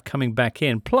they'll have coming back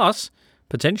in, plus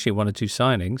potentially 1 or 2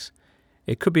 signings,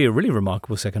 it could be a really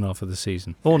remarkable second half of the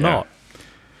season. Or not.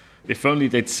 If only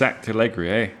they'd sacked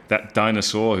Allegri, that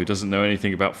dinosaur who doesn't know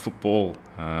anything about football.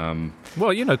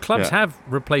 Well, clubs have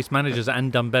replaced managers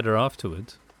and done better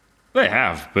afterwards. They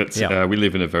have, but we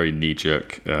live in a very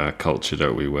knee-jerk culture,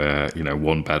 don't we, where,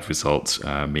 one bad result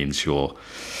means you're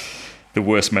the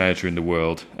worst manager in the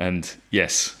world. And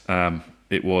yes,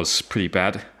 it was pretty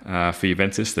bad for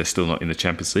Juventus. They're still not in the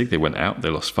Champions League. They went out. They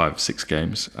lost 5 or 6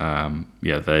 games.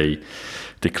 They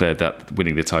declared that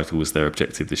winning the title was their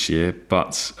objective this year.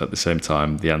 But at the same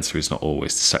time, the answer is not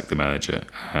always to sack the manager.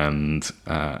 And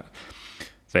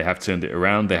they have turned it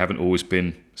around. They haven't always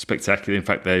been spectacular. In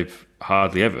fact, they've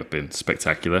hardly ever been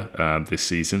spectacular this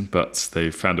season. But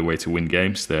they've found a way to win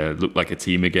games. They look like a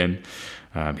team again.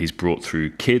 He's brought through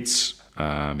kids.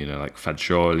 Like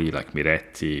Fagioli, like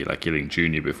Miretti, like Gilling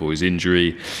Jr. before his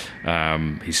injury.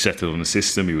 He's settled on the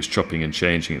system. He was chopping and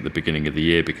changing at the beginning of the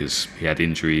year because he had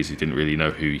injuries. He didn't really know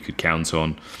who he could count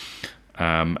on.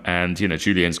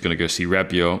 Julien's going to go see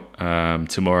Rabiot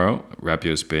tomorrow.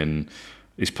 Rabiot's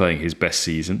is playing his best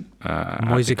season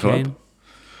at the club.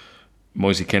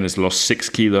 Moise Kean has lost 6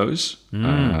 kilos.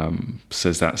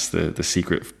 Says that's the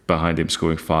secret behind him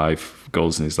scoring 5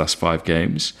 goals in his last 5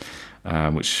 games,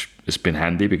 which has been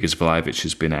handy because Vlahovic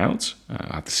has been out.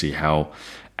 I have to see how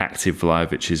active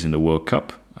Vlahovic is in the World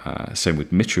Cup. Same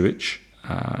with Mitrovic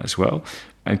as well.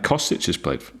 And Kostic has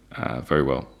played very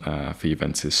well for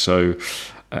Juventus. So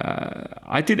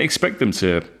I didn't expect them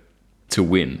to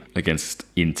win against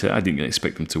Inter. I didn't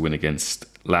expect them to win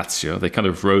against Lazio. They kind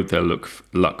of rode their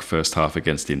luck first half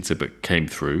against Inter, but came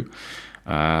through.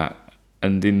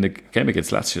 And in the game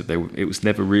against Lazio, it was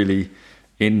never really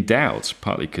in doubt,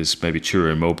 partly because maybe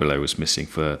Ciro Immobile was missing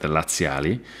for the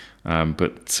Laziali.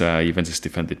 But Juventus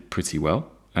defended pretty well.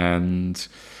 And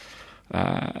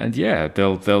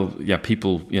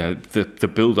people,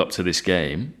 the build up to this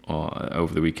game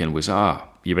over the weekend was,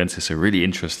 Juventus are really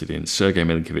interested in Sergej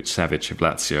Milinkovic-Savic of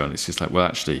Lazio. And it's just like, well,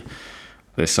 actually,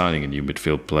 they're signing a new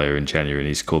midfield player in January and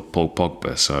he's called Paul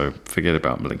Pogba. So forget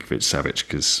about Milinkovic-Savic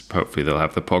because hopefully they'll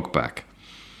have the Pog back.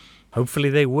 Hopefully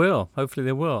they will.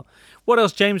 What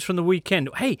else, James, from the weekend?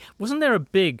 Hey, wasn't there a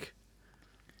big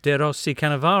De Rossi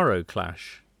Cannavaro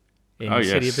clash in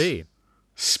Serie B.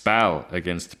 Spal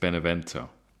against Benevento.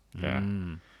 Yeah.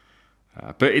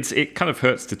 But it kind of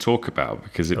hurts to talk about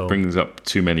because it brings up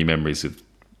too many memories of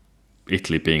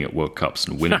Italy being at World Cups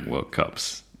and winning World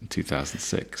Cups in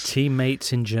 2006.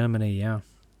 Teammates in Germany, yeah.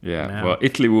 Yeah, Wow. well,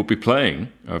 Italy will be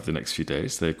playing over the next few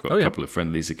days. They've got a couple of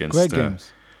friendlies against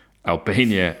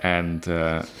Albania and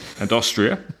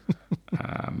Austria.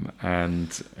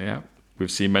 And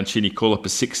we've seen Mancini call up a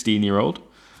 16-year-old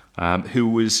who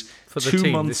was For the 2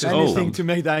 team, months this is old. Anything to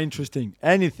make that interesting.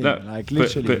 Anything. No,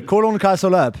 Literally. but- Call on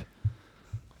Castle up.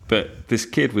 But this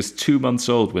kid was 2 months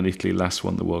old when Italy last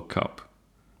won the World Cup.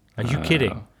 Are you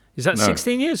kidding? Is that no.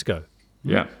 16 years ago?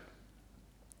 Yeah.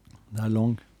 That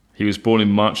long. He was born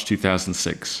in March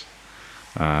 2006.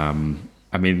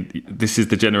 I mean, this is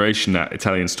the generation that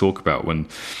Italians talk about when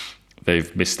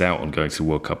they've missed out on going to the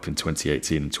World Cup in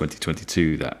 2018 and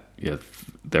 2022. That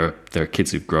there are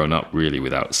kids who've grown up really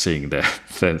without seeing their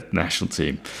national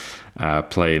team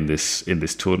play in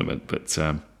this tournament. But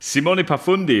Simone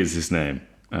Pafundi is his name.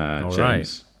 All James.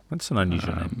 right. That's an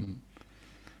unusual name.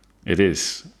 It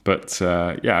is. But,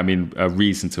 I mean, a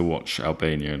reason to watch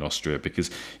Albania and Austria because,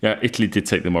 Italy did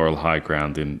take the moral high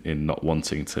ground in not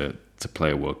wanting to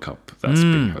play a World Cup that's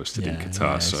being hosted in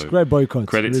Qatar. It's So great boycott.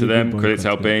 credit to Really them, good credit to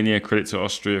boycott, Albania, credit to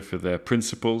Austria for their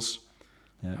principles.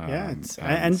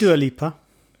 And Dua Lipa.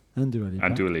 And Dua Lipa.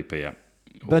 And Dua Lipa, yeah.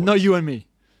 But not you and me.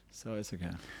 So it's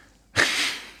okay.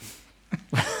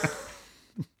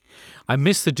 I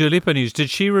missed the Dua Lipa news. Did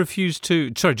she refuse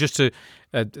to... Sorry, just to...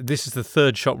 this is the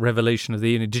third shock revelation of the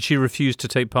evening. Did she refuse to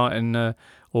take part in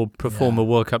or perform a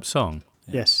World Cup song?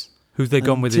 Yes. Who've they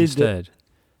gone with instead?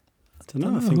 I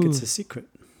don't know. I think it's a secret.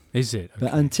 Is it? Okay.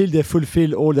 But until they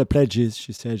fulfill all the pledges,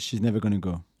 she said she's never going to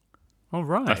go. All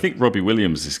right. I think Robbie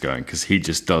Williams is going because he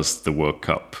just does the World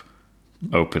Cup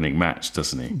opening match,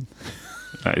 doesn't he?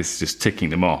 It's just ticking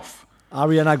them off.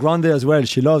 Ariana Grande as well.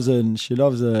 She loves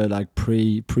like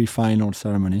pre-final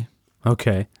ceremony.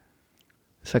 Okay.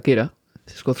 Shakira,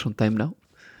 she's got some time now.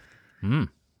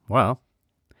 Well,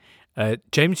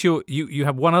 James, you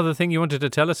have one other thing you wanted to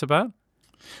tell us about?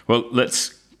 Well,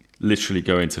 let's literally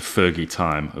go into Fergie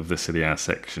time of the Serie A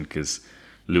section because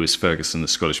Lewis Ferguson, the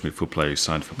Scottish midfield player who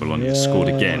signed for Bologna, scored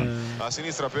again. A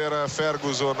sinistra per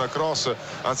Ferguson, cross,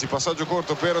 anzi passaggio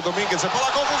corto per Dominguez, e poi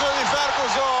la conclusione di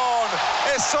Ferguson,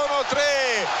 e sono 3,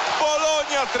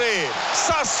 Bologna 3,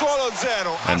 Sassuolo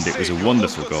 0. And it was a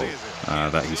wonderful goal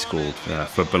that he scored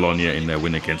for Bologna in their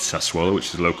win against Sassuolo,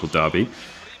 which is a local derby.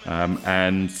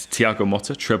 And Thiago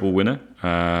Motta, treble winner,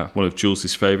 one of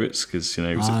Jules' favourites because he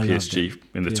was at PSG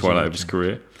in the twilight of his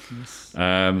career. Yes.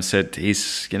 Said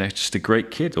he's just a great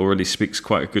kid. Already speaks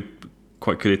quite good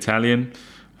Italian.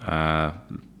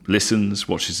 Listens,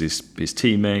 watches his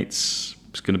teammates.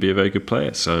 He's going to be a very good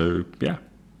player. So yeah,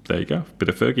 there you go. Bit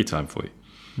of Fergie time for you.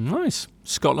 Nice.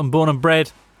 Scotland born and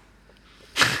bred.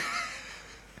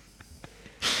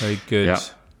 Very good. Yeah.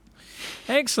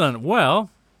 Excellent. Well,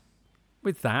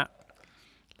 with that,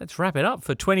 let's wrap it up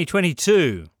for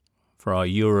 2022 for our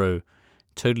Euro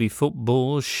Totally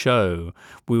Football show.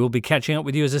 We will be catching up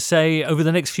with you, as I say, over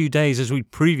the next few days as we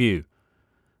preview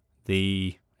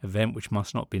the event which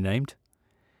must not be named.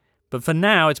 But for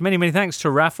now, it's many, many thanks to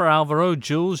Rafa, Alvaro,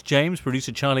 Jules, James,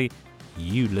 producer Charlie,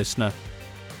 you listener.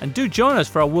 And do join us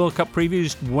for our World Cup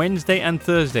previews Wednesday and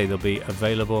Thursday. They'll be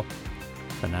available.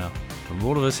 For now, from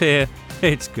all of us here,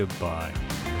 it's goodbye.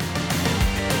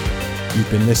 You've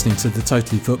been listening to the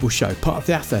Totally Football Show, part of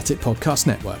the Athletic Podcast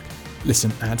Network.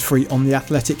 Listen ad-free on the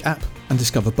Athletic app and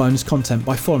discover bonus content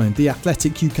by following the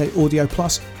Athletic UK Audio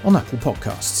Plus on Apple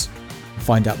Podcasts.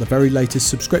 Find out the very latest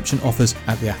subscription offers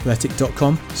at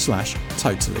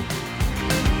theathletic.com/totally.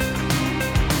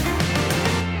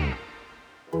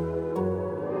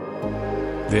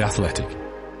 The Athletic.